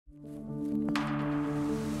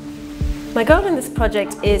My goal in this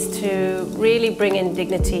project is to really bring in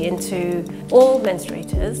dignity into all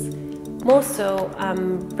menstruators. More so,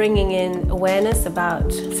 bringing in awareness about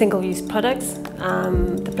single-use products,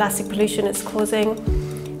 the plastic pollution it's causing,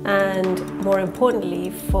 and more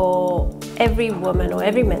importantly, for every woman or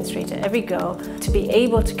every menstruator, every girl, to be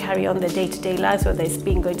able to carry on their day-to-day lives, whether it's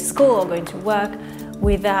been going to school or going to work,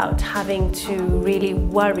 without having to really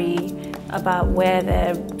worry about where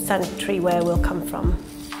their sanitary wear will come from.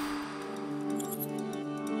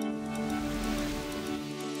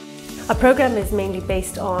 Our program is mainly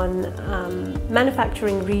based on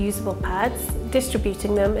manufacturing reusable pads,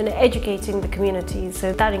 distributing them and educating the community.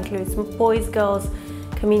 So that includes boys, girls,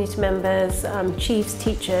 community members, chiefs,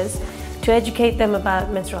 teachers, to educate them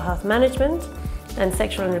about menstrual health management and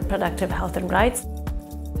sexual and reproductive health and rights.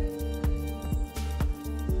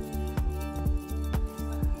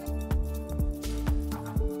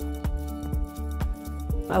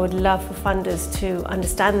 I would love for funders to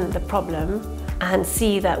understand the problem and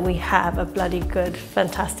see that we have a bloody good,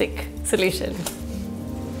 fantastic solution.